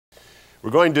We're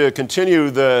going to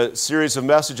continue the series of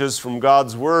messages from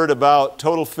God's Word about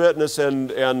total fitness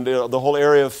and the whole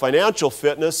area of financial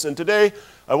fitness. And today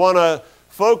I want to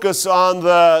focus on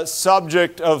the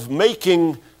subject of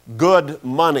making good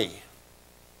money.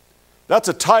 That's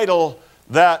a title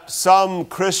that some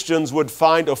Christians would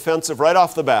find offensive right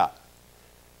off the bat,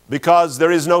 because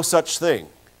there is no such thing.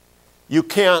 You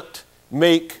can't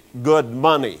make good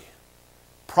money.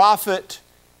 Profit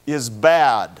is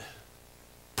bad.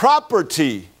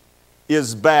 Property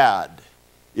is bad.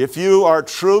 If you are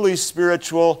truly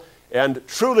spiritual and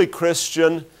truly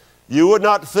Christian, you would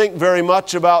not think very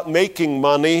much about making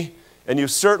money, and you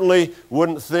certainly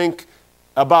wouldn't think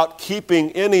about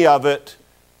keeping any of it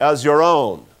as your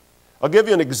own. I'll give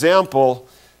you an example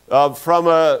from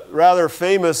a rather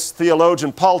famous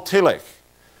theologian, Paul Tillich.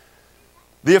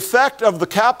 The effect of the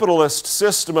capitalist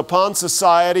system upon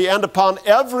society and upon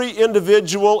every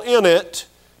individual in it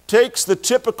takes the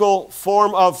typical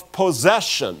form of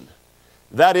possession,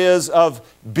 that is, of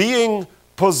being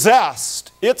possessed.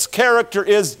 Its character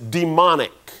is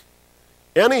demonic.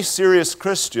 Any serious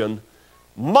Christian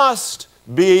must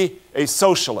be a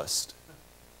socialist,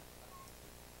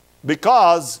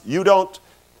 because you don't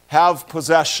have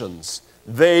possessions.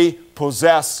 They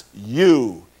possess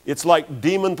you. It's like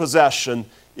demon possession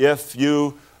if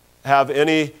you have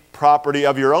any property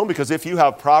of your own, because if you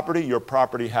have property, your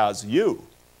property has you.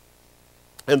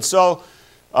 And so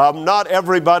not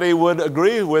everybody would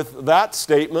agree with that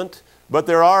statement, but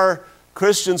there are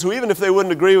Christians who, even if they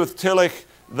wouldn't agree with Tillich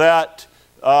that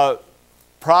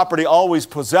property always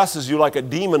possesses you like a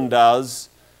demon does,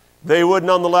 they would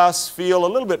nonetheless feel a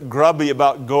little bit grubby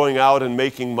about going out and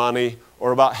making money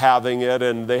or about having it,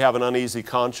 and they have an uneasy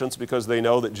conscience because they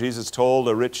know that Jesus told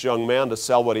a rich young man to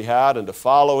sell what he had and to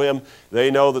follow him.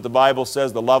 They know that the Bible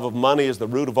says the love of money is the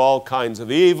root of all kinds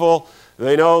of evil.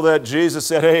 They know that Jesus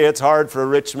said, hey, it's hard for a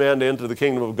rich man to enter the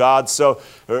kingdom of God. So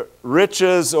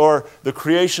riches or the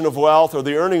creation of wealth or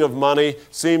the earning of money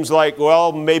seems like,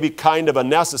 well, maybe kind of a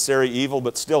necessary evil,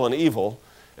 but still an evil.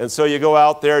 And so you go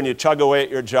out there and you chug away at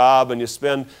your job and you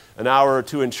spend an hour or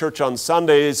two in church on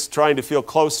Sundays trying to feel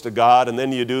close to God, and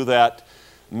then you do that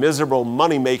miserable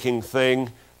money-making thing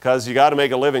because you got to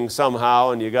make a living somehow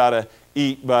and you got to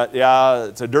eat, but yeah,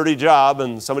 it's a dirty job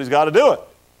and somebody's got to do it.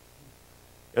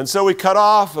 And so we cut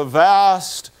off a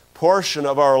vast portion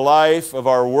of our life, of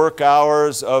our work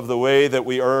hours, of the way that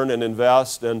we earn and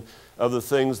invest, and of the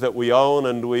things that we own,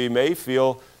 and we may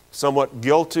feel somewhat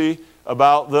guilty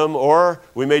about them, or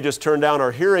we may just turn down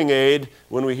our hearing aid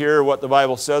when we hear what the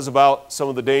Bible says about some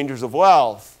of the dangers of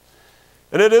wealth.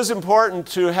 And it is important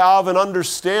to have an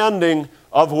understanding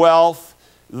of wealth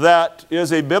that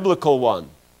is a biblical one.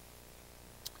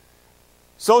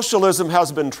 Socialism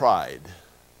has been tried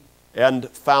and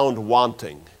found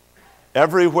wanting.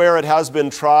 Everywhere it has been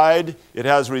tried, it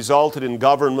has resulted in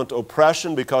government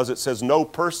oppression, because it says no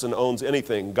person owns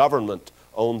anything. Government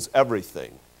owns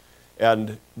everything.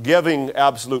 And giving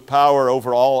absolute power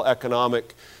over all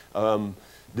economic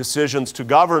decisions to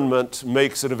government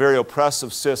makes it a very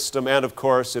oppressive system, and of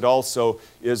course it also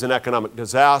is an economic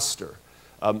disaster.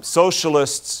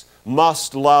 Socialists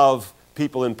must love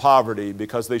people in poverty,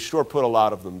 because they sure put a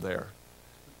lot of them there.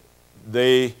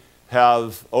 They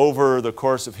have, over the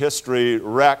course of history,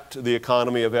 wrecked the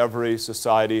economy of every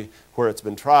society where it's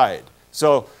been tried.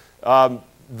 So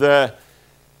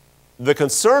the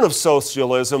concern of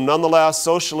socialism, nonetheless,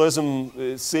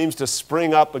 socialism seems to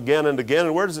spring up again and again.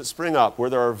 And where does it spring up? Where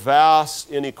there are vast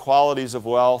inequalities of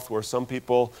wealth, where some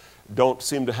people don't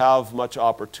seem to have much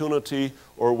opportunity,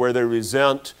 or where they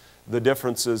resent the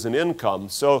differences in income.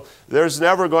 So there's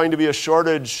never going to be a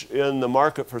shortage in the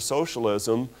market for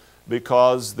socialism,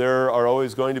 because there are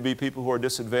always going to be people who are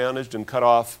disadvantaged and cut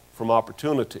off from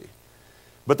opportunity.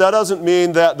 But that doesn't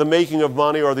mean that the making of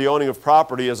money or the owning of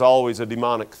property is always a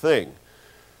demonic thing.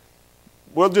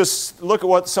 We'll just look at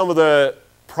what some of the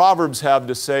Proverbs have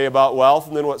to say about wealth,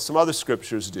 and then what some other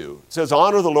scriptures do. It says,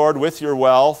 honor the Lord with your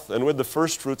wealth and with the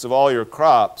first fruits of all your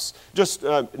crops. Just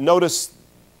notice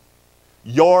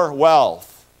your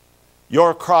wealth,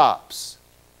 your crops.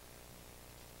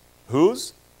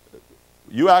 Whose?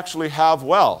 You actually have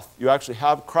wealth. You actually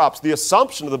have crops. The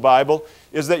assumption of the Bible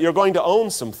is that you're going to own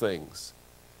some things.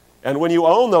 And when you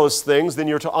own those things, then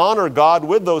you're to honor God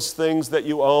with those things that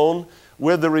you own,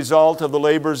 with the result of the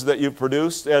labors that you've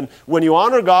produced. And when you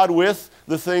honor God with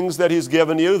the things that He's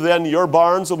given you, then your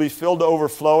barns will be filled to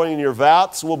overflowing and your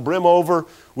vats will brim over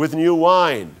with new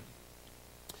wine.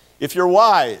 If you're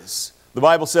wise, the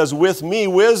Bible says, with me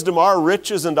wisdom are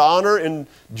riches and honor,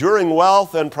 enduring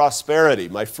wealth and prosperity.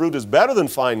 My fruit is better than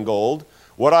fine gold.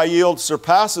 What I yield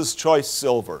surpasses choice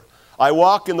silver. I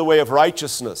walk in the way of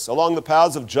righteousness, along the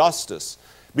paths of justice,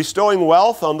 bestowing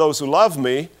wealth on those who love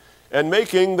me, and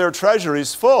making their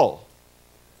treasuries full.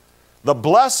 The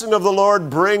blessing of the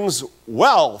Lord brings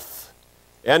wealth,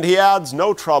 and he adds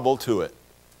no trouble to it.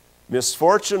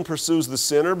 Misfortune pursues the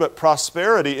sinner, but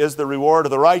prosperity is the reward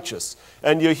of the righteous.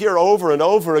 And you hear over and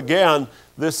over again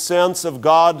this sense of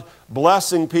God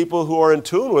blessing people who are in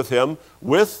tune with him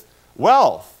with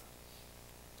wealth.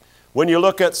 When you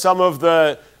look at some of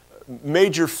the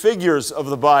major figures of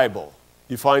the Bible,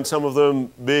 you find some of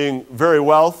them being very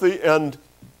wealthy, and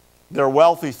they're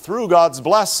wealthy through God's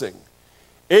blessing.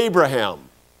 Abraham,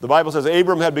 the Bible says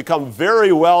Abram had become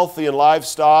very wealthy in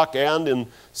livestock and in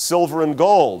silver and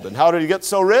gold. And how did he get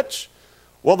so rich?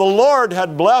 Well, the Lord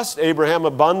had blessed Abraham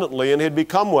abundantly, and he had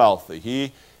become wealthy.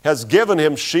 He has given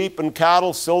him sheep and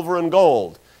cattle, silver and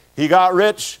gold. He got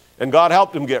rich, and God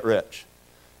helped him get rich.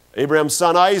 Abraham's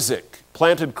son Isaac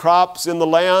planted crops in the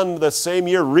land the same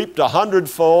year, reaped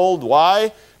 100-fold.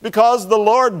 Why? Because the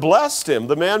Lord blessed him.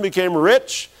 The man became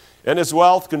rich, and his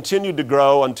wealth continued to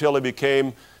grow until he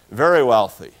became very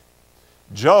wealthy.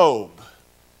 Job,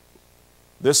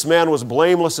 this man was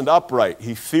blameless and upright.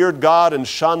 He feared God and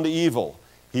shunned evil.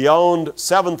 He owned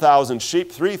 7,000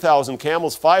 sheep, 3,000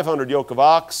 camels, 500 yoke of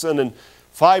oxen, and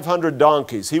 500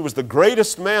 donkeys. He was the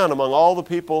greatest man among all the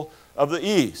people of the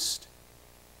East.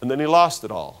 And then he lost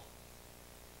it all.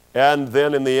 And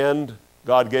then in the end,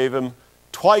 God gave him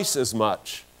twice as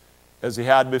much as he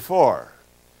had before.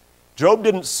 Job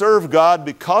didn't serve God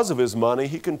because of his money.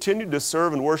 He continued to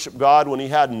serve and worship God when he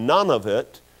had none of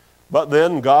it. But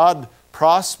then God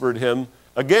prospered him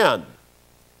again.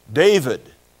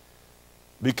 David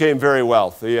became very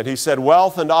wealthy, and he said,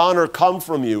 "Wealth and honor come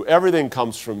from you. Everything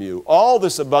comes from you. All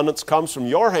this abundance comes from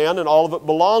your hand, and all of it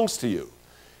belongs to you."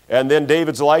 And then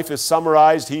David's life is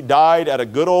summarized. He died at a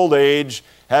good old age,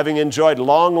 having enjoyed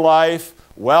long life,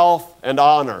 wealth, and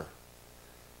honor.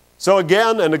 So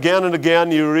again and again and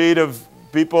again, you read of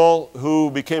people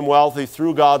who became wealthy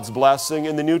through God's blessing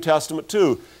in the New Testament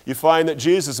too. You find that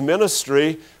Jesus'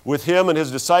 ministry with him and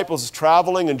his disciples is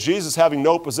traveling, and Jesus having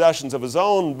no possessions of his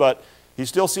own, but he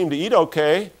still seemed to eat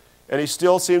okay, and he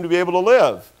still seemed to be able to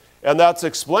live. And that's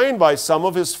explained by some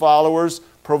of his followers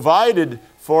provided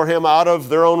for him out of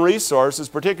their own resources,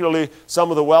 particularly some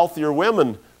of the wealthier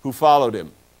women who followed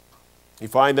him. You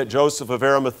find that Joseph of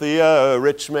Arimathea, a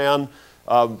rich man,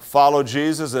 followed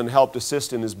Jesus and helped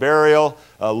assist in his burial.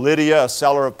 Lydia, a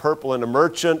seller of purple and a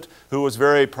merchant who was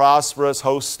very prosperous,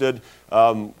 hosted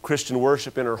Christian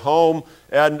worship in her home.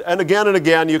 And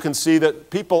again, you can see that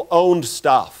people owned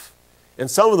stuff. And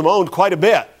some of them owned quite a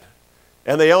bit.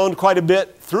 And they owned quite a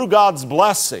bit through God's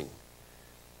blessing.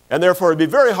 And therefore, it'd be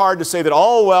very hard to say that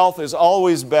all wealth is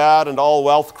always bad and all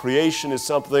wealth creation is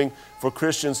something for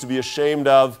Christians to be ashamed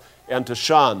of and to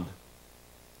shun.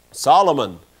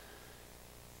 Solomon,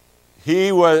 he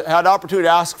had opportunity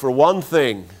to ask for one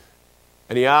thing,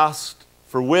 and he asked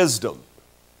for wisdom.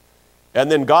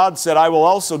 And then God said, "I will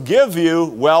also give you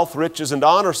wealth, riches, and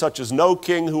honor, such as no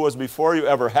king who was before you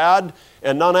ever had,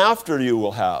 and none after you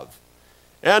will have."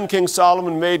 And King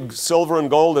Solomon made silver and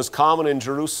gold as common in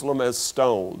Jerusalem as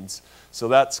stones. So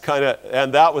that's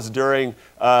and that was during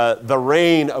the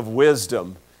reign of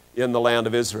wisdom in the land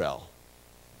of Israel.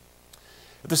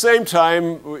 At the same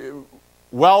time,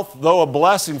 wealth, though a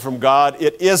blessing from God,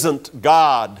 it isn't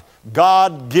God.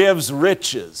 God gives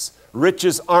riches.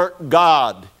 Riches aren't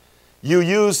God. You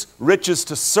use riches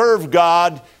to serve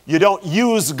God. You don't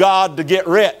use God to get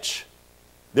rich.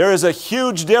 There is a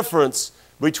huge difference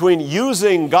between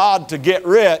using God to get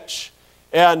rich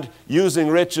and using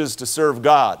riches to serve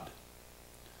God.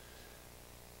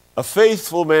 A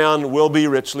faithful man will be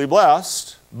richly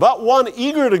blessed, but one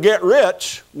eager to get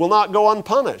rich will not go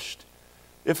unpunished.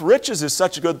 If riches is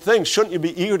such a good thing, shouldn't you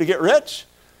be eager to get rich?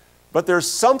 But there's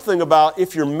something about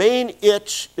if your main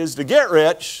itch is to get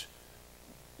rich,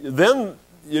 then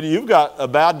you've got a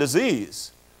bad disease.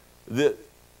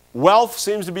 Wealth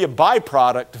seems to be a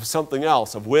byproduct of something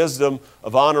else, of wisdom,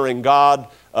 of honoring God,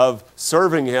 of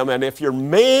serving Him. And if your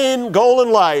main goal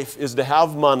in life is to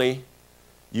have money,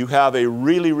 you have a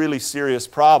really, really serious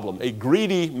problem. A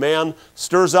greedy man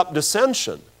stirs up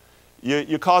dissension.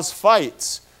 You cause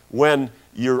fights when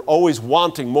you're always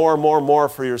wanting more and more and more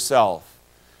for yourself.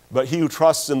 But he who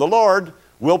trusts in the Lord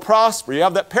will prosper. You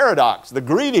have that paradox. The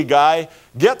greedy guy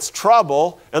gets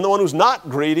trouble, and the one who's not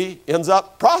greedy ends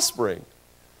up prospering.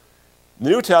 In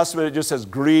the New Testament, it just says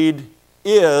greed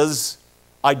is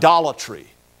idolatry.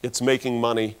 It's making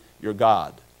money your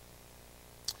God.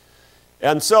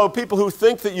 And so people who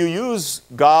think that you use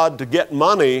God to get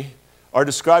money are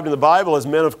described in the Bible as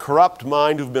men of corrupt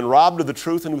mind who've been robbed of the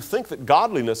truth and who think that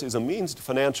godliness is a means to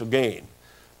financial gain.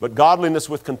 But godliness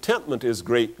with contentment is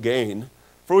great gain.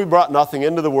 For we brought nothing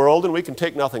into the world and we can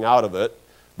take nothing out of it.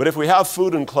 But if we have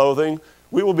food and clothing,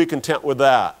 we will be content with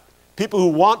that. People who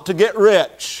want to get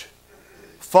rich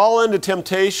fall into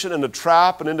temptation and a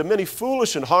trap and into many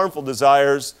foolish and harmful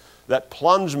desires that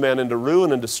plunge men into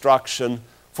ruin and destruction.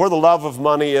 For the love of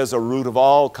money is a root of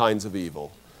all kinds of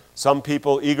evil. Some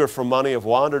people eager for money have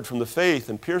wandered from the faith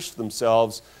and pierced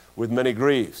themselves with many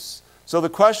griefs. So the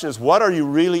question is, what are you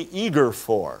really eager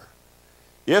for?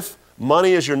 If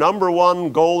money is your number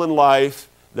one goal in life,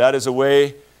 that is a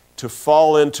way to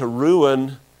fall into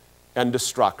ruin and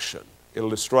destruction. It'll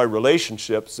destroy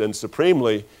relationships and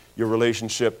supremely your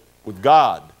relationship with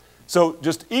God. So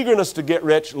just eagerness to get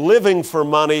rich, living for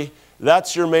money,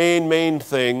 that's your main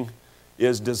thing,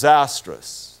 is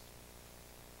disastrous.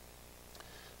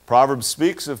 Proverbs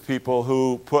speaks of people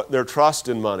who put their trust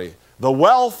in money. The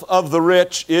wealth of the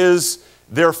rich is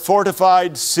their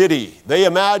fortified city. They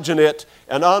imagine it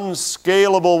an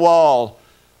unscalable wall.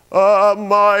 A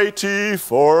mighty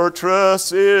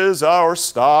fortress is our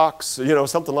stocks. You know,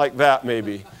 something like that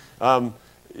maybe.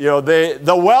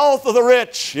 The wealth of the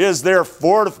rich is their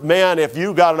fort. Man, if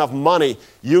you got enough money,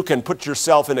 you can put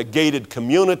yourself in a gated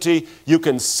community. You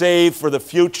can save for the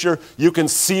future. You can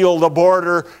seal the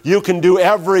border. You can do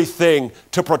everything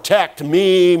to protect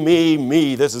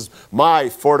me. This is my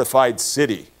fortified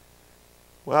city.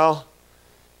 Well,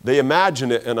 they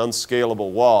imagine it an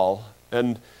unscalable wall.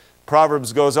 And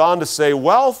Proverbs goes on to say,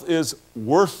 wealth is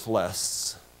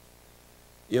worthless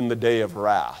in the day of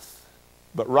wrath.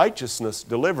 But righteousness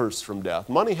delivers from death.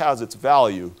 Money has its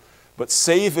value, but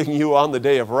saving you on the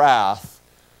day of wrath,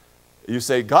 you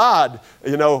say, God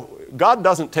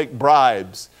doesn't take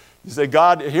bribes. You say,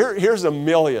 God, here's $1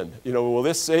 million. Will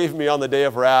this save me on the day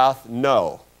of wrath?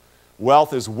 No.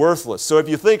 Wealth is worthless. So if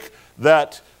you think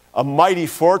that a mighty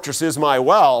fortress is my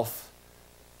wealth,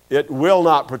 it will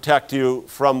not protect you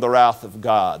from the wrath of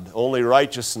God. Only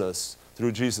righteousness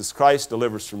through Jesus Christ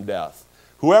delivers from death.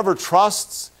 Whoever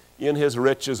trusts in his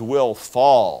riches will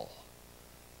fall,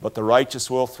 but the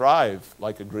righteous will thrive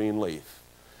like a green leaf.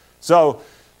 So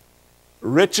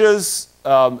riches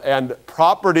and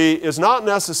property is not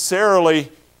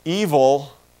necessarily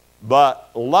evil,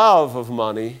 but love of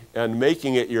money and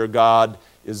making it your God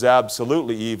is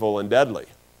absolutely evil and deadly.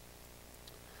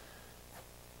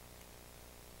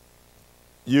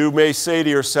 You may say to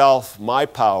yourself, my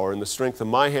power and the strength of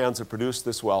my hands have produced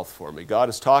this wealth for me. God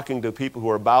is talking to people who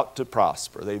are about to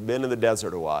prosper. They've been in the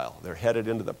desert a while. They're headed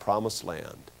into the promised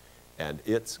land, and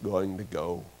it's going to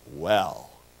go well.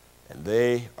 And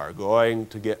they are going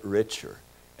to get richer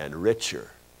and richer.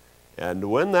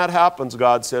 And when that happens,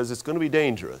 God says, it's going to be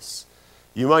dangerous.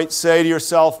 You might say to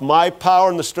yourself, my power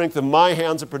and the strength of my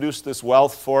hands have produced this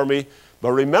wealth for me.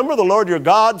 But remember the Lord your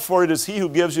God, for it is He who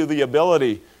gives you the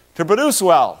ability to produce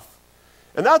wealth.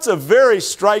 And that's a very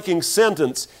striking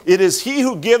sentence. It is He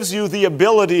who gives you the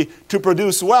ability to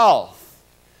produce wealth.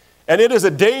 And it is a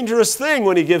dangerous thing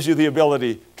when He gives you the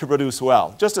ability to produce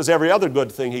wealth, just as every other good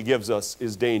thing He gives us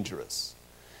is dangerous.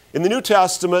 In the New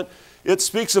Testament, it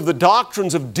speaks of the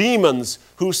doctrines of demons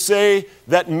who say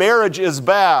that marriage is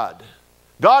bad.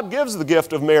 God gives the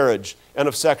gift of marriage and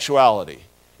of sexuality.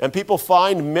 And people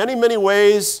find many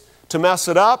ways to mess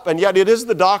it up, and yet it is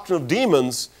the doctrine of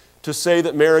demons to say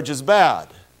that marriage is bad.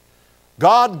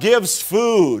 God gives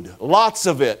food, lots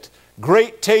of it,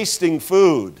 great tasting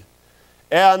food.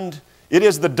 And it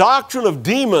is the doctrine of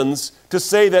demons to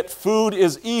say that food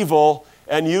is evil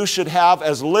and you should have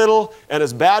as little and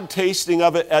as bad tasting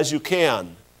of it as you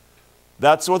can.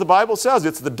 That's what the Bible says.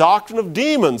 It's the doctrine of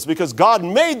demons because God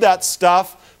made that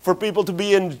stuff for people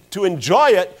to enjoy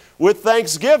it with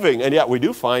thanksgiving. And yet we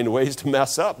do find ways to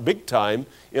mess up big time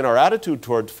in our attitude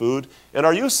toward food and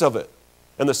our use of it.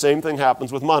 And the same thing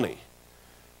happens with money.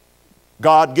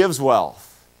 God gives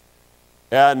wealth.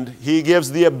 And He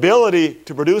gives the ability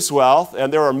to produce wealth.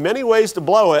 And there are many ways to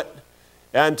blow it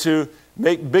and to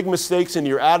make big mistakes in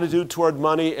your attitude toward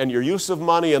money and your use of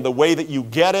money and the way that you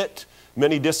get it.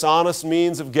 Many dishonest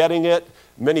means of getting it.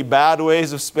 Many bad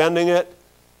ways of spending it.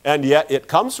 And yet it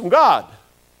comes from God.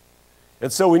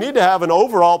 And so we need to have an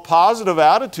overall positive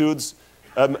attitudes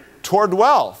toward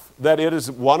wealth, that it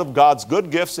is one of God's good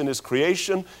gifts in His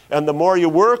creation. And the more you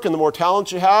work and the more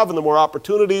talent you have and the more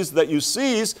opportunities that you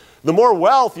seize, the more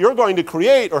wealth you're going to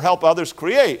create or help others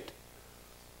create.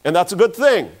 And that's a good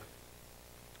thing.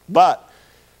 But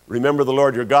remember the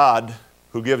Lord your God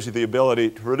who gives you the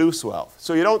ability to produce wealth.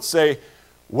 So you don't say,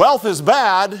 wealth is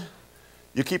bad.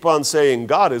 You keep on saying,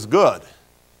 God is good.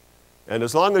 And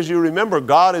as long as you remember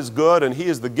God is good and He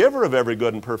is the giver of every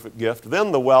good and perfect gift,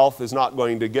 then the wealth is not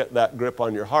going to get that grip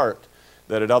on your heart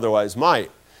that it otherwise might.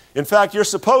 In fact, you're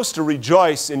supposed to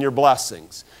rejoice in your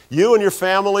blessings. You and your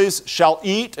families shall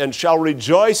eat and shall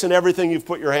rejoice in everything you've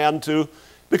put your hand to,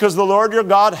 because the Lord your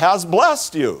God has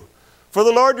blessed you. For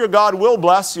the Lord your God will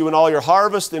bless you in all your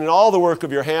harvest and in all the work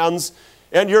of your hands,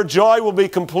 and your joy will be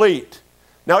complete.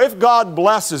 Now, if God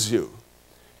blesses you,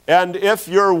 and if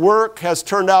your work has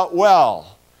turned out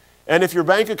well, and if your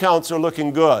bank accounts are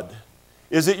looking good,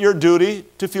 is it your duty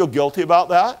to feel guilty about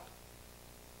that?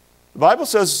 The Bible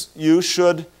says you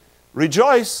should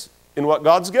rejoice in what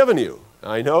God's given you.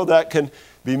 I know that can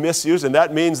be misused, and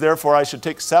that means, therefore, I should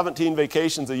take 17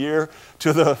 vacations a year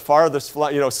to the farthest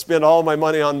flight, spend all my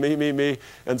money on me,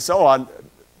 and so on.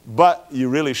 But you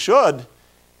really should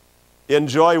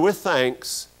enjoy with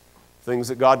thanks things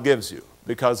that God gives you,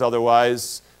 because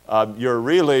otherwise you're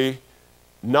really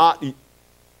not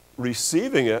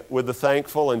receiving it with the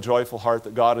thankful and joyful heart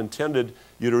that God intended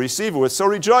you to receive it with. So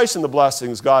rejoice in the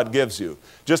blessings God gives you.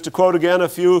 Just to quote again a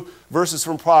few verses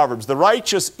from Proverbs, "The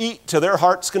righteous eat to their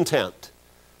heart's content,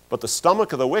 but the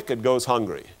stomach of the wicked goes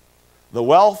hungry. The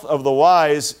wealth of the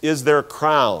wise is their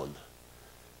crown,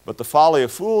 but the folly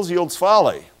of fools yields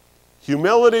folly.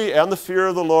 Humility and the fear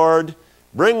of the Lord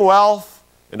bring wealth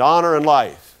and honor and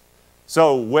life."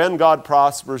 So when God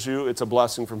prospers you, it's a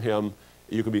blessing from Him.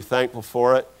 You can be thankful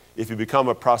for it. If you become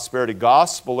a prosperity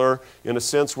gospeler, in a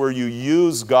sense where you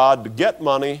use God to get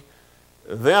money,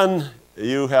 then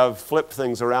you have flipped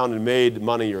things around and made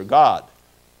money your God.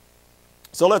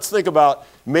 So let's think about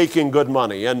making good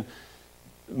money. And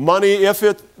money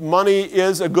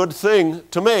is a good thing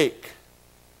to make.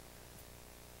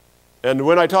 And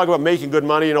when I talk about making good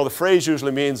money, the phrase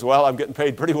usually means, well, I'm getting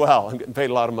paid pretty well. I'm getting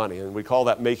paid a lot of money. And we call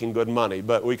that making good money.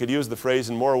 But we could use the phrase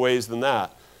in more ways than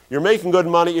that. You're making good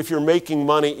money if you're making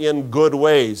money in good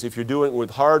ways, if you're doing it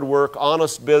with hard work,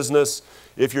 honest business,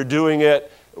 if you're doing it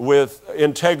with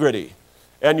integrity.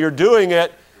 And you're doing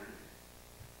it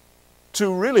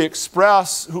to really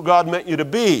express who God meant you to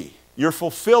be. You're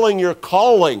fulfilling your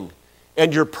calling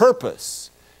and your purpose.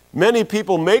 Many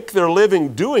people make their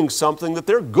living doing something that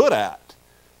they're good at,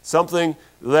 something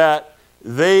that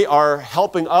they are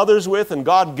helping others with, and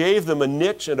God gave them a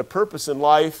niche and a purpose in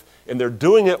life, and they're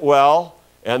doing it well,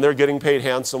 and they're getting paid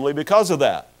handsomely because of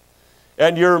that.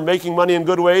 And you're making money in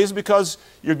good ways because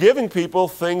you're giving people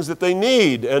things that they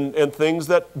need and things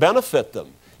that benefit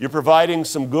them. You're providing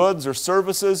some goods or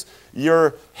services.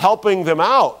 You're helping them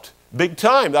out big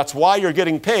time. That's why you're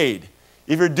getting paid.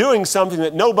 If you're doing something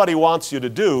that nobody wants you to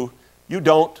do, you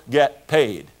don't get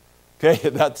paid. Okay,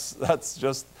 that's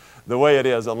just the way it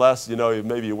is, unless,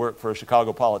 maybe you work for a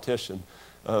Chicago politician.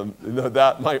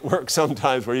 That might work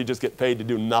sometimes where you just get paid to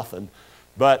do nothing.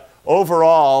 But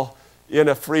overall, in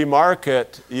a free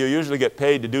market, you usually get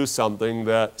paid to do something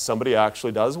that somebody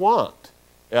actually does want.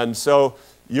 And so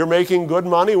you're making good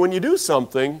money when you do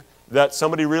something that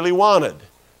somebody really wanted.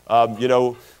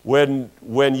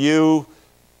 When you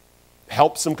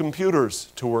help some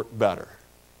computers to work better,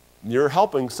 you're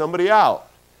helping somebody out.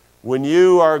 When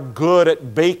you are good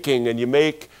at baking and you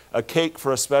make a cake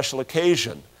for a special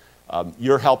occasion,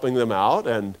 you're helping them out,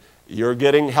 and you're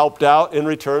getting helped out in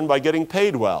return by getting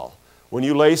paid well. When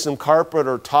you lay some carpet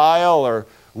or tile or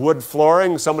wood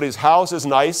flooring, somebody's house is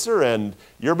nicer and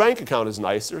your bank account is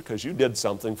nicer because you did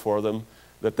something for them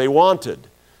that they wanted.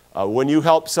 When you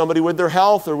help somebody with their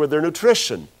health or with their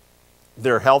nutrition,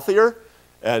 they're healthier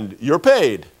and you're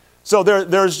paid. So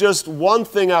there's just one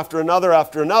thing after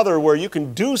another where you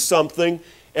can do something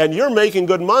and you're making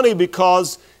good money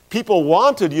because people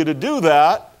wanted you to do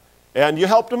that and you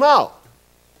helped them out.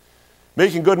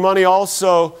 Making good money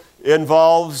also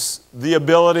involves the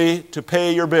ability to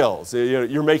pay your bills.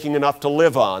 You're making enough to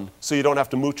live on so you don't have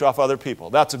to mooch off other people.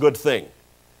 That's a good thing.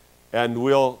 And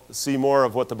we'll see more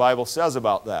of what the Bible says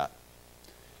about that.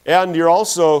 And you're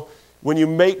also, when you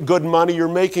make good money, you're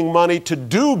making money to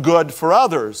do good for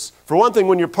others. For one thing,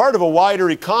 when you're part of a wider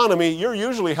economy, you're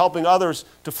usually helping others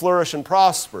to flourish and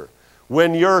prosper.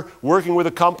 When you're working with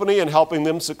a company and helping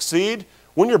them succeed,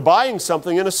 when you're buying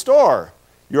something in a store,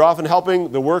 you're often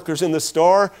helping the workers in the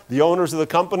store, the owners of the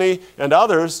company, and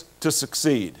others to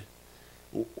succeed.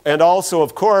 And also,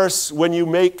 of course, when you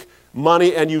make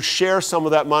money and you share some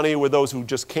of that money with those who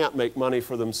just can't make money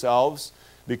for themselves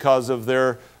because of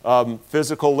their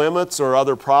physical limits or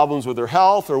other problems with their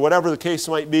health or whatever the case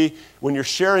might be, when you're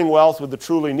sharing wealth with the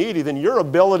truly needy, then your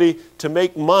ability to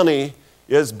make money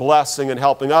is blessing and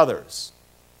helping others.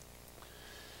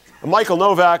 Michael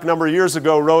Novak, a number of years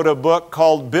ago, wrote a book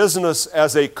called Business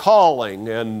as a Calling,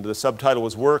 and the subtitle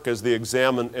was Work as the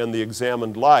Examined and the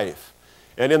Examined Life.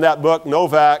 And in that book,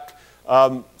 Novak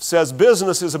says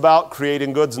business is about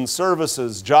creating goods and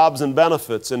services, jobs and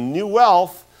benefits, and new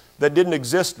wealth that didn't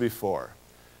exist before.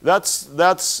 That's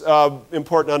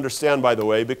important to understand, by the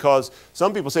way, because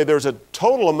some people say there's a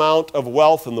total amount of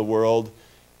wealth in the world,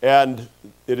 and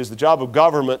it is the job of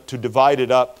government to divide it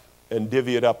up and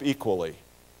divvy it up equally.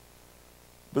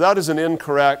 But that is an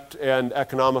incorrect and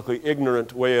economically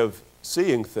ignorant way of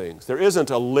seeing things. There isn't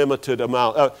a limited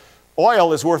amount.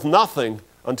 Oil is worth nothing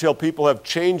until people have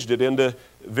changed it into...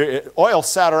 Oil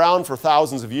sat around for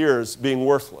thousands of years being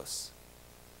worthless.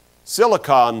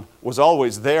 Silicon was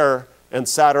always there and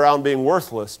sat around being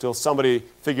worthless till somebody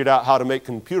figured out how to make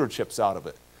computer chips out of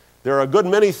it. There are a good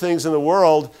many things in the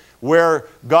world where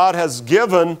God has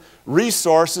given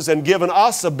resources and given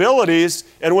us abilities,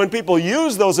 and when people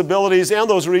use those abilities and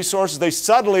those resources, they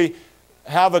suddenly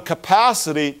have a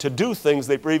capacity to do things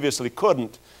they previously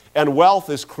couldn't, and wealth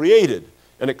is created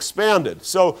and expanded.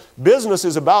 So business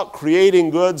is about creating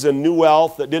goods and new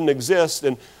wealth that didn't exist,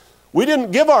 and we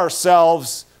didn't give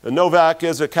ourselves... Novak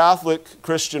is a Catholic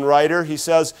Christian writer. He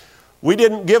says, we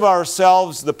didn't give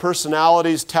ourselves the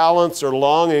personalities, talents, or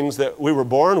longings that we were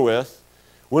born with.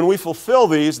 When we fulfill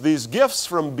these gifts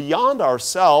from beyond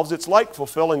ourselves, it's like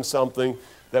fulfilling something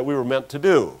that we were meant to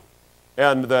do.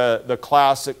 And the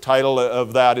classic title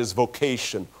of that is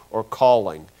vocation or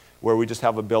calling, where we just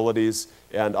have abilities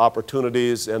and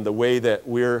opportunities and the way that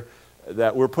we're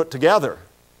put together.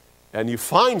 And you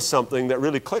find something that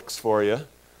really clicks for you.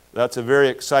 That's a very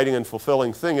exciting and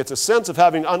fulfilling thing. It's a sense of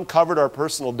having uncovered our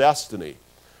personal destiny,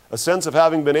 a sense of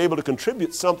having been able to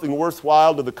contribute something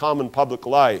worthwhile to the common public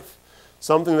life,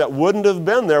 something that wouldn't have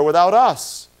been there without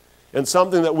us, and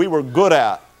something that we were good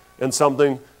at, and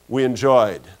something we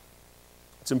enjoyed.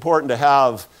 It's important to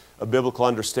have a biblical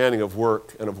understanding of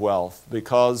work and of wealth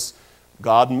because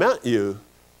God meant you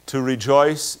to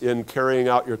rejoice in carrying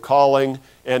out your calling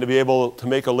and to be able to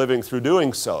make a living through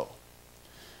doing so.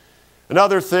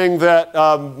 Another thing that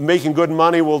making good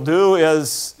money will do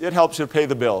is it helps you pay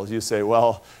the bills. You say,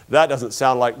 well, that doesn't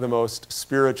sound like the most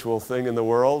spiritual thing in the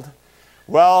world.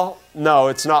 Well, no,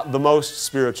 it's not the most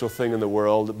spiritual thing in the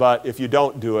world, but if you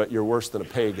don't do it, you're worse than a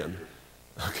pagan.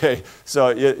 Okay, so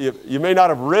you may not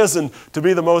have risen to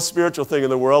be the most spiritual thing in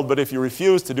the world, but if you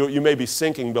refuse to do it, you may be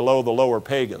sinking below the lower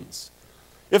pagans.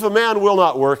 If a man will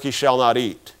not work, he shall not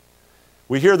eat.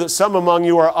 We hear that some among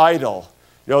you are idle.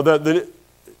 You know,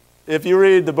 if you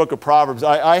read the book of Proverbs,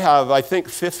 I have, I think,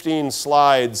 15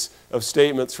 slides of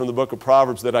statements from the book of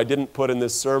Proverbs that I didn't put in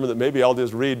this sermon that maybe I'll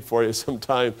just read for you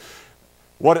sometime.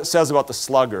 What it says about the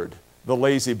sluggard, the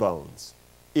lazy bones.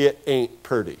 It ain't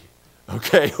pretty.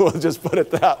 Okay, we'll just put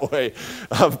it that way.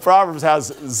 Proverbs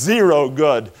has zero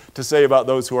good to say about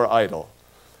those who are idle.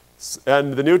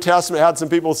 And the New Testament had some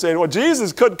people saying, well,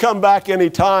 Jesus could come back any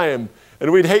time,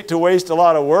 and we'd hate to waste a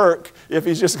lot of work if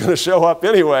he's just going to show up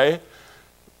anyway.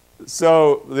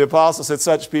 So the apostle said,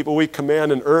 such people we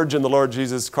command and urge in the Lord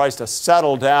Jesus Christ to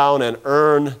settle down and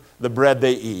earn the bread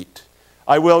they eat.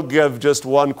 I will give just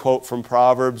one quote from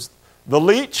Proverbs. The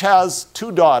leech has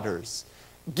 2 daughters.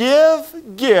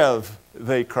 Give, give,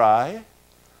 they cry.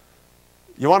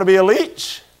 You want to be a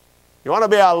leech? You want to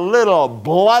be a little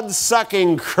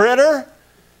blood-sucking critter?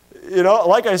 You know,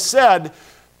 like I said,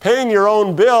 paying your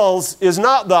own bills is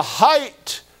not the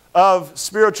height of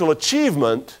spiritual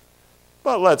achievement.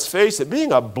 But let's face it,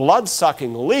 being a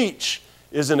blood-sucking leech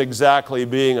isn't exactly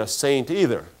being a saint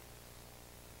either.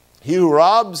 He who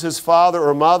robs his father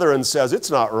or mother and says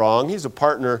it's not wrong, he's a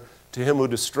partner to him who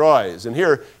destroys. And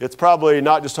here, it's probably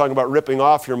not just talking about ripping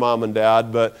off your mom and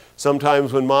dad, but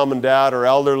sometimes when mom and dad are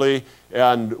elderly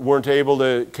and weren't able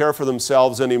to care for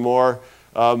themselves anymore,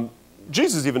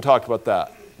 Jesus even talked about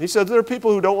that. He said there are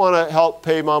people who don't want to help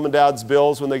pay mom and dad's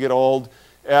bills when they get old,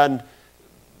 and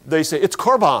they say, it's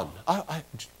Korban.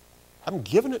 I'm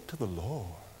giving it to the Lord.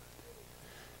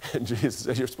 And Jesus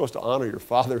says, you're supposed to honor your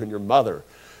father and your mother.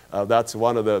 That's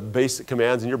one of the basic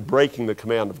commands, and you're breaking the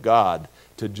command of God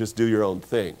to just do your own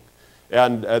thing.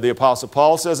 And the Apostle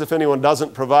Paul says, if anyone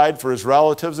doesn't provide for his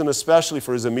relatives, and especially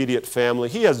for his immediate family,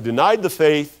 he has denied the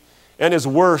faith and is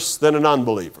worse than an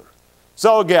unbeliever.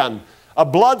 So again, a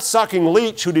blood-sucking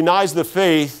leech who denies the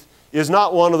faith is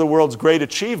not one of the world's great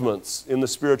achievements in the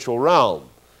spiritual realm.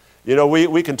 You know,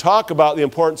 we can talk about the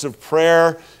importance of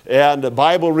prayer and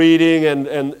Bible reading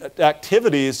and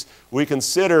activities we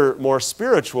consider more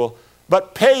spiritual,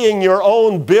 but paying your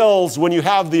own bills when you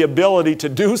have the ability to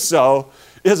do so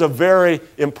is a very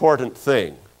important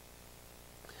thing.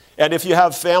 And if you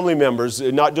have family members,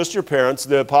 not just your parents,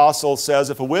 the apostle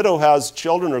says if a widow has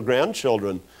children or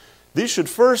grandchildren, these should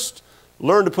first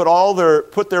learn to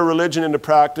put their religion into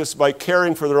practice by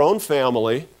caring for their own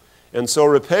family, and so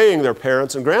repaying their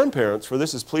parents and grandparents, for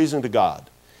this is pleasing to God.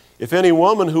 If any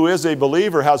woman who is a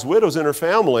believer has widows in her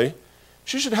family,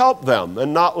 she should help them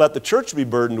and not let the church be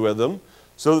burdened with them,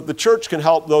 so that the church can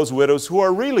help those widows who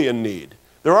are really in need.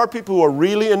 There are people who are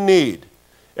really in need.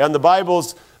 And the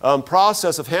Bible's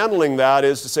process of handling that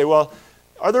is to say, well,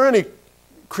 are there any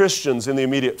Christians in the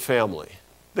immediate family?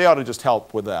 They ought to just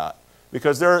help with that.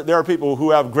 Because there are people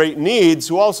who have great needs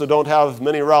who also don't have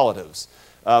many relatives.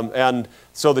 And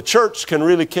so the church can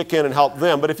really kick in and help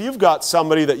them. But if you've got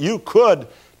somebody that you could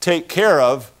take care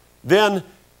of, then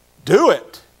do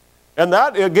it. And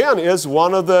that, again, is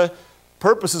one of the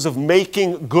purposes of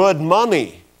making good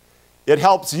money. It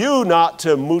helps you not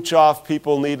to mooch off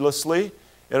people needlessly.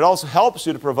 It also helps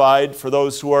you to provide for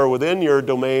those who are within your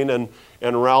domain and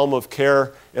realm of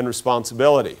care and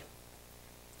responsibility.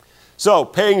 So,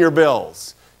 paying your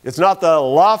bills. It's not the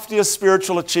loftiest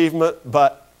spiritual achievement,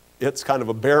 but it's kind of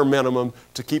a bare minimum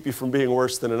to keep you from being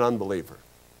worse than an unbeliever.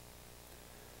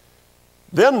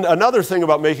 Then another thing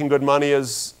about making good money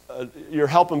is you're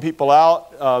helping people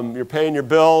out, you're paying your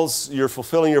bills, you're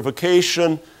fulfilling your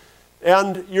vocation,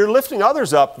 and you're lifting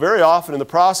others up very often in the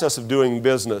process of doing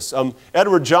business.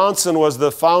 Edward Johnson was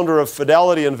the founder of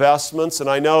Fidelity Investments, and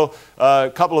I know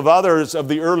a couple of others of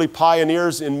the early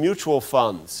pioneers in mutual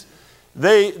funds.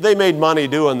 They made money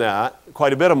doing that,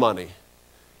 quite a bit of money.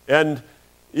 And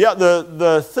yeah,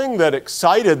 the thing that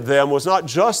excited them was not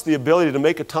just the ability to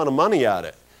make a ton of money at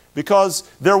it, because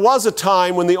there was a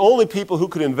time when the only people who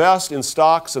could invest in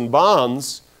stocks and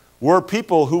bonds were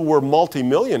people who were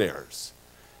multimillionaires,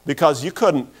 because you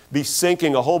couldn't be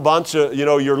sinking a whole bunch of,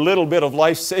 your little bit of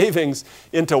life savings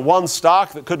into one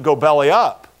stock that could go belly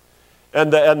up.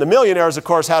 And the millionaires, of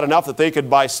course, had enough that they could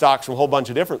buy stocks from a whole bunch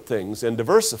of different things and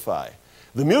diversify.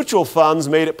 The mutual funds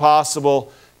made it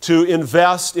possible to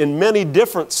invest in many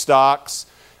different stocks,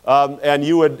 and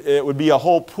it would be a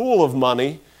whole pool of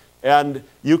money, and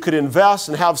you could invest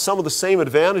and have some of the same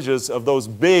advantages of those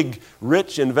big,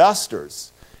 rich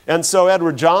investors. And so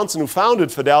Edward Johnson, who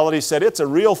founded Fidelity, said it's a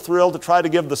real thrill to try to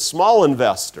give the small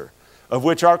investor, of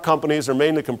which our companies are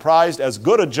mainly comprised, as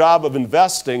good a job of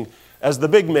investing as the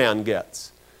big man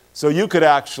gets. So you could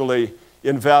actually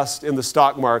invest in the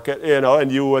stock market,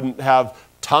 and you wouldn't have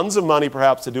tons of money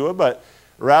perhaps to do it, but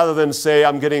rather than say,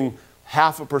 I'm getting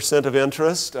 0.5% of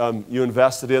interest, you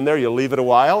invest it in there, you leave it a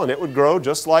while, and it would grow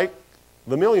just like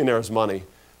the millionaire's money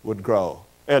would grow.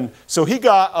 And so he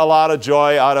got a lot of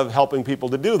joy out of helping people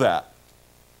to do that.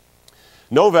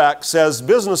 Novak says,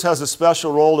 business has a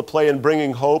special role to play in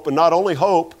bringing hope, and not only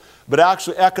hope, but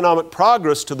actually economic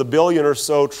progress to the billion or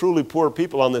so truly poor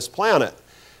people on this planet.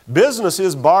 Business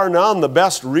is, bar none, the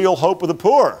best real hope of the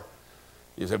poor.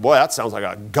 You say, boy, that sounds like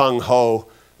a gung-ho,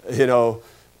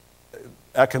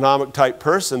 economic type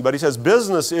person. But he says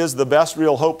business is the best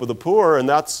real hope of the poor, and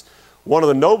that's one of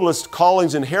the noblest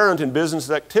callings inherent in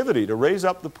business activity, to raise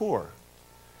up the poor.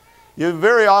 You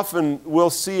very often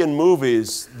will see in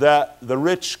movies that the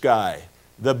rich guy,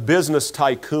 the business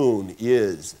tycoon,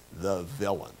 is the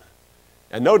villain.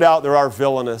 And no doubt there are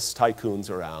villainous tycoons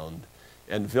around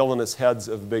and villainous heads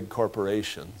of big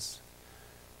corporations.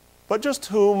 But just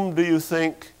whom do you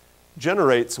think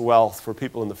generates wealth for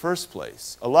people in the first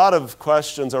place? A lot of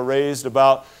questions are raised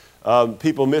about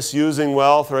people misusing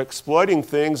wealth or exploiting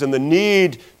things and the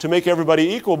need to make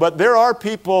everybody equal. But there are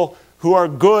people who are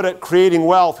good at creating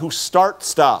wealth, who start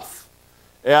stuff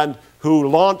and who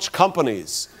launch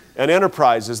companies and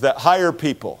enterprises that hire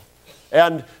people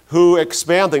and who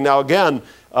expand things. Now again,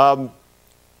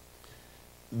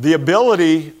 the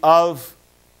ability of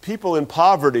people in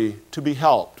poverty to be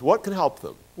helped. What can help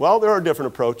them? Well, there are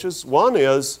different approaches. One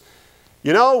is,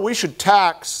 we should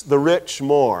tax the rich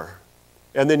more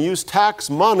and then use tax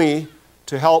money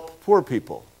to help poor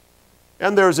people.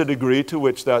 And there's a degree to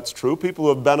which that's true. People who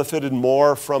have benefited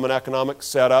more from an economic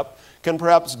setup can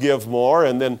perhaps give more,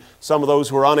 and then some of those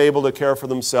who are unable to care for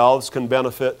themselves can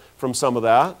benefit from some of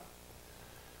that.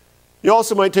 You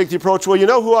also might take the approach, well,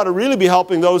 who ought to really be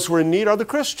helping those who are in need are the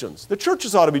Christians. The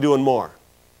churches ought to be doing more.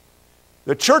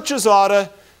 The churches ought to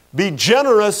be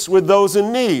generous with those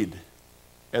in need.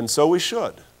 And so we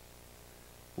should.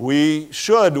 We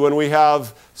should, when we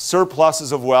have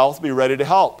surpluses of wealth, be ready to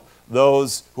help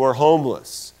those who are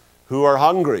homeless, who are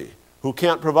hungry, who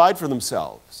can't provide for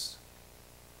themselves.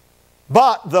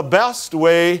 But the best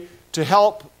way to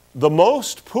help the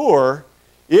most poor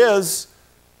is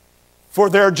for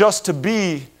there just to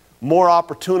be more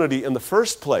opportunity in the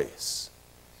first place,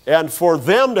 and for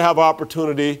them to have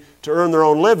opportunity to earn their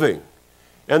own living.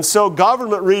 And so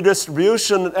government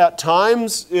redistribution at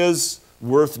times is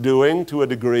worth doing to a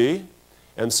degree.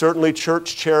 And certainly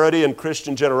church charity and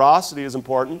Christian generosity is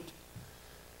important.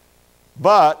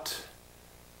 But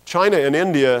China and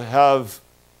India have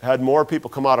had more people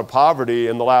come out of poverty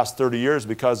in the last 30 years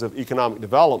because of economic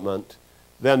development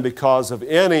than because of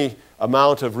any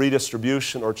amount of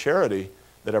redistribution or charity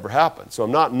that ever happened. So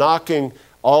I'm not knocking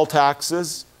all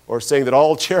taxes or saying that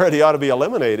all charity ought to be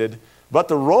eliminated, but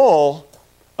the role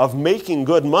of making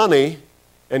good money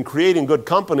and creating good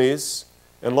companies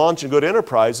and launching good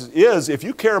enterprises is, if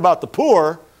you care about the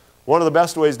poor, one of the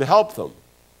best ways to help them.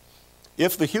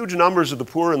 If the huge numbers of the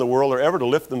poor in the world are ever to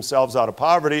lift themselves out of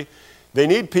poverty, they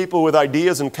need people with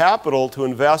ideas and capital to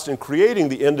invest in creating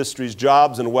the industries,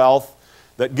 jobs, and wealth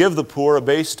that give the poor a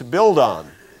base to build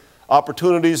on.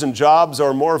 Opportunities and jobs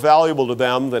are more valuable to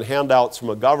them than handouts from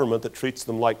a government that treats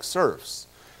them like serfs.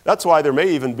 That's why there may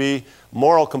even be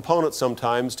moral components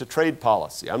sometimes to trade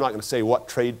policy. I'm not going to say what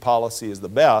trade policy is the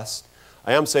best.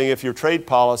 I am saying if your trade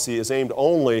policy is aimed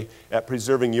only at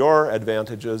preserving your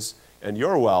advantages and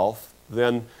your wealth,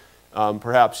 then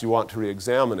perhaps you want to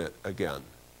re-examine it again.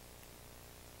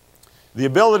 The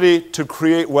ability to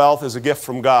create wealth is a gift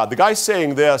from God. The guy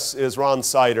saying this is Ron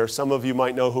Sider. Some of you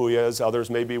might know who he is, others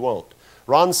maybe won't.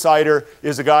 Ron Sider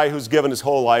is a guy who's given his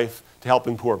whole life to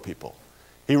helping poor people.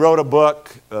 He wrote a book,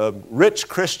 Rich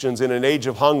Christians in an Age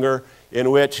of Hunger,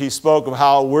 in which he spoke of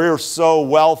how we're so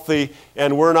wealthy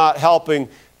and we're not helping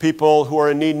people who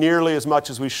are in need nearly as much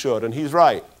as we should. And he's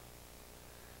right.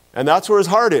 And that's where his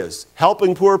heart is,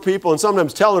 helping poor people and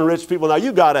sometimes telling rich people, now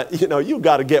you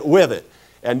gotta get with it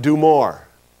and do more.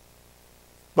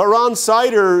 But Ron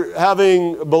Sider,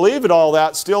 having believed all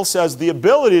that, still says the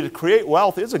ability to create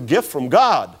wealth is a gift from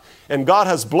God. And God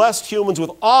has blessed humans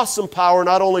with awesome power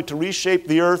not only to reshape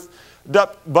the earth,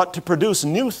 but to produce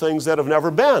new things that have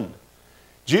never been.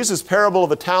 Jesus' parable of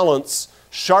the talents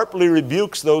sharply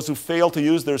rebukes those who fail to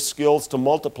use their skills to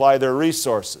multiply their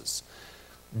resources.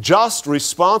 Just,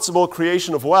 responsible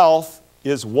creation of wealth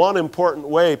is one important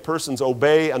way persons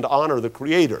obey and honor the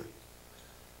Creator.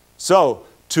 So,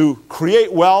 to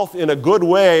create wealth in a good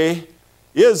way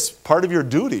is part of your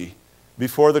duty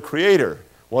before the Creator.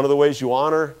 One of the ways you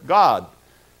honor God.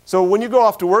 So when you go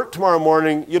off to work tomorrow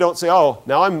morning, you don't say, oh,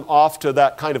 now I'm off to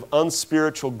that kind of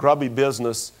unspiritual, grubby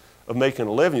business of making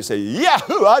a living. You say,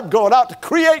 yahoo, I'm going out to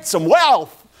create some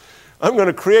wealth. I'm going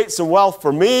to create some wealth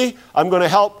for me. I'm going to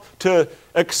help to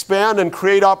expand and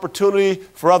create opportunity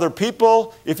for other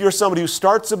people. If you're somebody who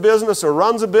starts a business or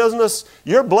runs a business,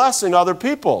 you're blessing other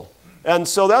people. And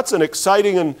so that's an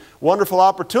exciting and wonderful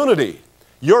opportunity.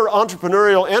 Your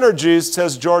entrepreneurial energies,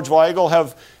 says George Weigel,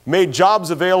 have made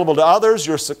jobs available to others.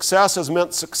 Your success has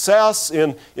meant success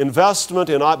in investment,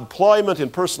 in employment, in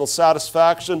personal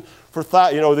satisfaction.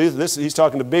 He's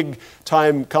talking to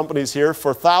big-time companies here,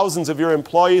 for thousands of your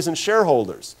employees and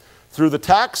shareholders. Through the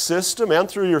tax system and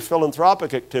through your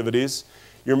philanthropic activities,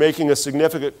 you're making a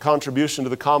significant contribution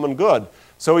to the common good.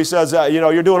 So he says,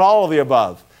 you're doing all of the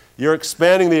above. You're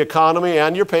expanding the economy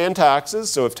and you're paying taxes.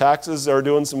 So if taxes are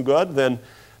doing some good, then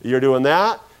you're doing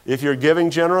that. If you're giving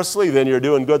generously, then you're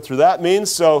doing good through that means.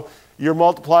 So you're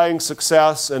multiplying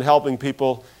success and helping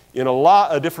people in a lot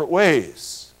of different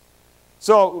ways.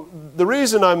 So the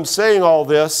reason I'm saying all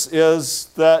this is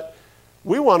that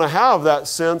we want to have that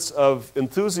sense of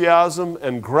enthusiasm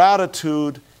and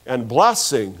gratitude and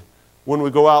blessing when we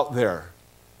go out there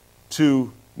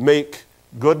to make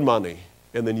good money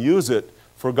and then use it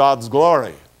for God's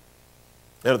glory.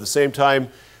 And at the same time,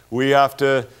 we have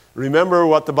to remember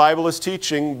what the Bible is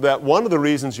teaching, that one of the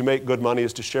reasons you make good money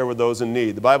is to share with those in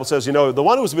need. The Bible says, the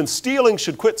one who's been stealing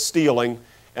should quit stealing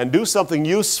and do something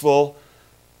useful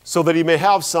so that he may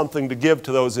have something to give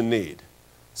to those in need.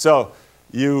 So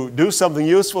you do something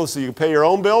useful so you can pay your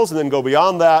own bills and then go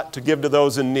beyond that to give to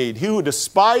those in need. He who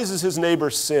despises his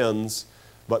neighbor's sins,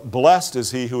 but blessed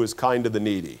is he who is kind to the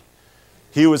needy.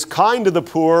 He who is kind to the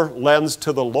poor lends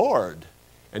to the Lord,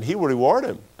 and he will reward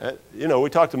him. We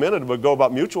talked a minute ago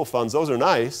about mutual funds. Those are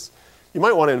nice. You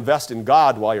might want to invest in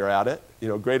God while you're at it.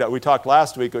 We talked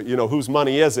last week, whose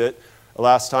money is it?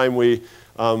 Last time we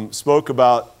spoke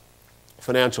about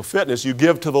financial fitness. You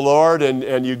give to the Lord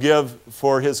and you give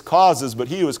for his causes, but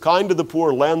he who is kind to the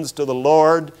poor lends to the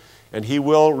Lord, and he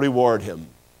will reward him.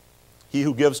 He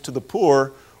who gives to the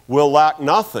poor will lack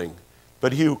nothing,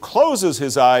 but he who closes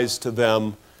his eyes to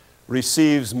them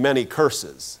receives many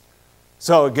curses.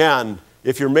 So again,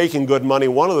 if you're making good money,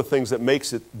 one of the things that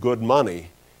makes it good money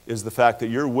is the fact that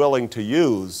you're willing to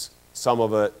use some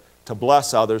of it to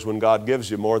bless others when God gives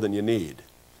you more than you need.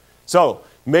 So,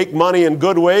 make money in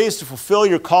good ways to fulfill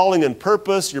your calling and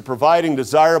purpose. You're providing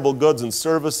desirable goods and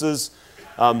services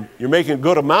You're making a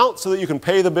good amount so that you can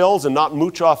pay the bills and not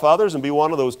mooch off others and be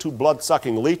one of those two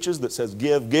blood-sucking leeches that says,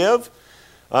 give, give.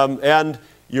 And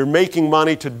you're making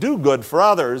money to do good for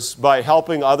others by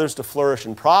helping others to flourish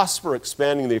and prosper,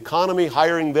 expanding the economy,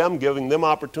 hiring them, giving them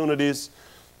opportunities,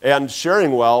 and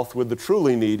sharing wealth with the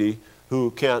truly needy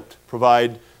who can't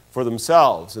provide for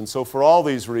themselves. And so for all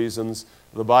these reasons,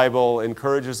 the Bible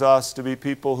encourages us to be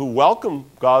people who welcome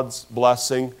God's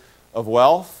blessing of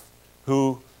wealth,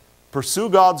 who pursue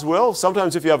God's will.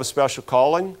 Sometimes if you have a special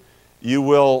calling, you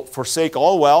will forsake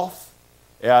all wealth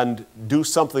and do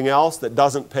something else that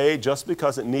doesn't pay just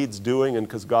because it needs doing and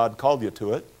because God called you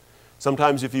to it.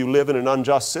 Sometimes if you live in an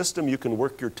unjust system, you can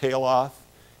work your tail off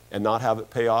and not have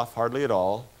it pay off hardly at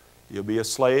all. You'll be a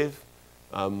slave.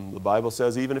 The Bible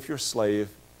says even if you're a slave,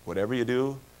 whatever you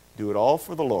do it all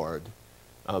for the Lord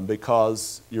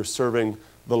because you're serving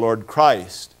the Lord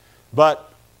Christ.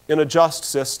 But in a just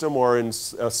system or in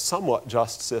a somewhat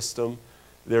just system,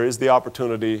 there is the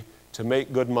opportunity to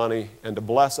make good money and to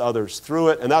bless others through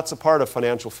it. And that's a part of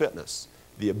financial fitness,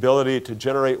 the ability to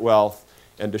generate wealth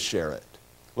and to share it.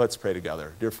 Let's pray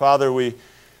together. Dear Father, we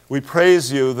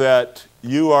praise you that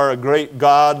you are a great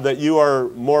God, that you are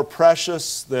more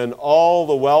precious than all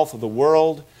the wealth of the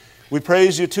world. We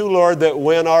praise you too, Lord, that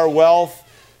when our wealth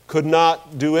could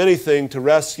not do anything to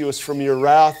rescue us from your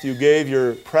wrath, you gave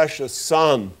your precious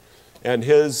Son and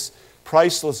his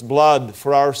priceless blood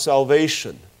for our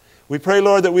salvation. We pray,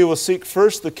 Lord, that we will seek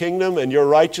first the kingdom and your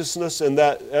righteousness, and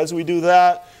that as we do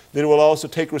that, then we'll also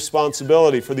take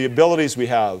responsibility for the abilities we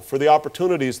have, for the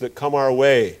opportunities that come our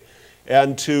way,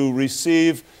 and to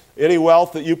receive any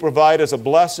wealth that you provide as a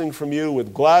blessing from you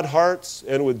with glad hearts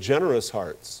and with generous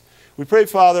hearts. We pray,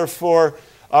 Father, for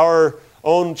our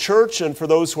own church and for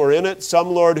those who are in it. Some,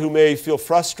 Lord, who may feel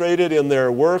frustrated in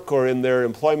their work or in their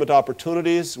employment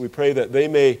opportunities. We pray that they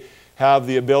may have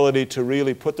the ability to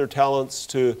really put their talents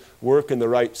to work in the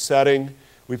right setting.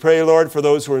 We pray, Lord, for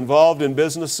those who are involved in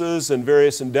businesses and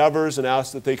various endeavors and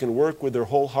ask that they can work with their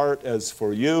whole heart as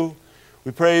for you.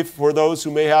 We pray for those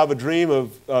who may have a dream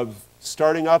of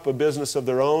starting up a business of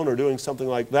their own or doing something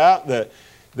like that, that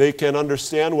they can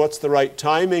understand what's the right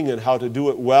timing and how to do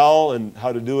it well and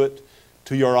how to do it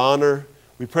to your honor.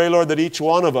 We pray, Lord, that each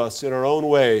one of us in our own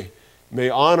way may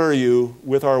honor you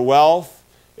with our wealth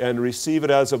and receive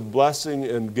it as a blessing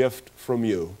and gift from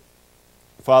you.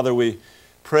 Father, we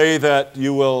pray that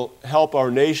you will help our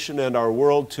nation and our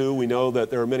world too. We know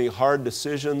that there are many hard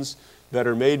decisions that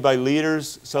are made by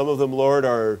leaders. Some of them, Lord,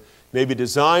 are maybe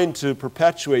designed to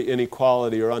perpetuate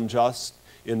inequality or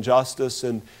injustice.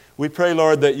 And we pray,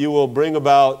 Lord, that you will bring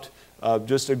about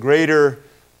just a greater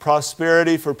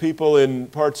prosperity for people in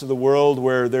parts of the world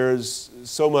where there's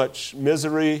so much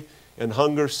misery and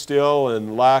hunger still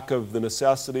and lack of the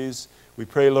necessities. We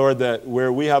pray, Lord, that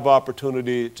where we have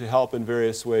opportunity to help in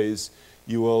various ways,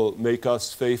 you will make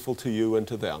us faithful to you and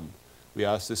to them. We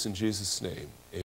ask this in Jesus' name.